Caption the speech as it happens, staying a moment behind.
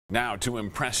Now to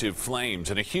impressive flames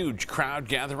and a huge crowd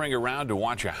gathering around to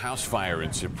watch a house fire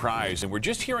in Surprise. And we're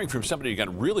just hearing from somebody who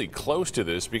got really close to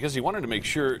this because he wanted to make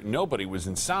sure nobody was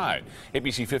inside.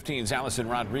 ABC 15's Allison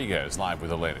Rodriguez live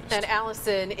with the latest. And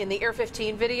Allison, in the Air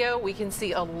 15 video, we can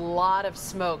see a lot of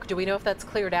smoke. Do we know if that's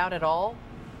cleared out at all?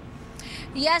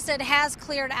 Yes, it has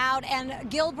cleared out, and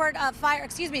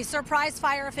Surprise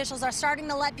fire officials are starting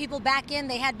to let people back in.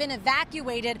 They had been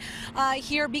evacuated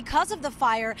here because of the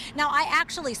fire. Now, I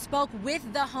actually spoke with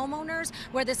the homeowners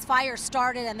where this fire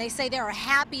started, and they say they are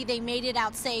happy they made it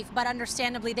out safe, but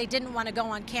understandably, they didn't want to go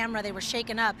on camera. They were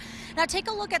shaken up. Now, take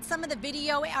a look at some of the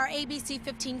video our ABC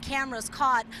 15 cameras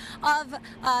caught of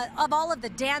all of the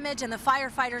damage and the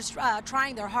firefighters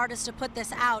trying their hardest to put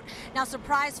this out. Now,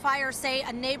 Surprise Fire say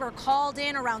a neighbor called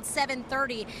in around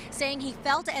 7:30 saying he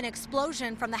felt an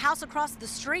explosion from the house across the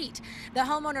street. The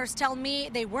homeowners tell me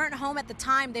they weren't home at the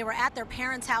time. They were at their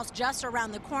parents' house just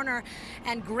around the corner,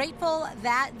 and grateful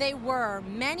that they were.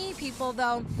 Many people,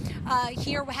 though,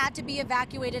 here had to be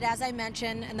evacuated, as I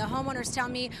mentioned, and the homeowners tell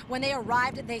me when they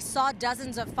arrived, they saw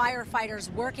dozens of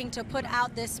firefighters working to put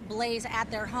out this blaze at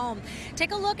their home.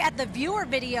 Take a look at the viewer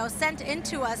video sent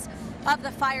into us of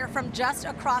the fire from just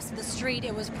across the street.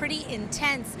 It was pretty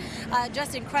intense.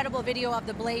 Just incredible video of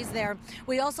the blaze there.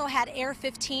 We also had Air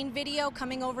 15 video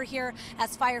coming over here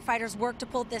as firefighters work to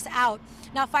pull this out.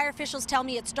 Now, fire officials tell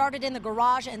me it started in the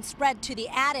garage and spread to the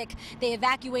attic. They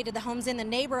evacuated the homes in the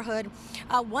neighborhood.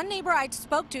 One neighbor I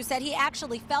spoke to said he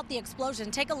actually felt the explosion.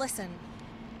 Take a listen.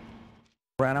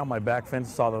 Ran out my back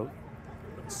fence, saw the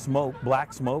smoke,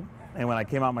 black smoke, and when I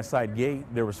came out my side gate,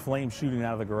 there was flames shooting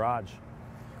out of the garage.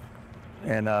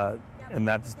 And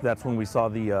that's when we saw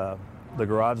the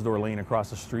garage door laying across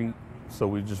the street. So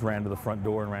we just ran to the front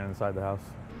door and ran inside the house.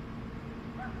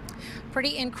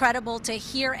 Pretty incredible to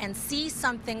hear and see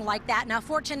something like that. Now,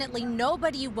 fortunately,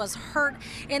 nobody was hurt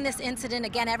in this incident.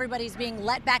 Again, everybody's being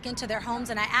let back into their homes,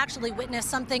 and I actually witnessed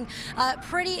something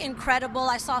pretty incredible.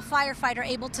 I saw a firefighter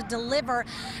able to deliver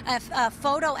a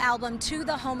photo album to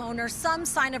the homeowners, some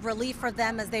sign of relief for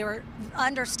them as they were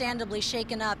understandably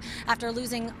shaken up after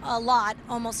losing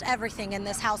almost everything in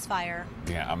this house fire.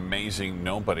 Yeah, amazing.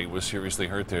 Nobody was seriously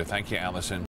hurt there. Thank you, Allison.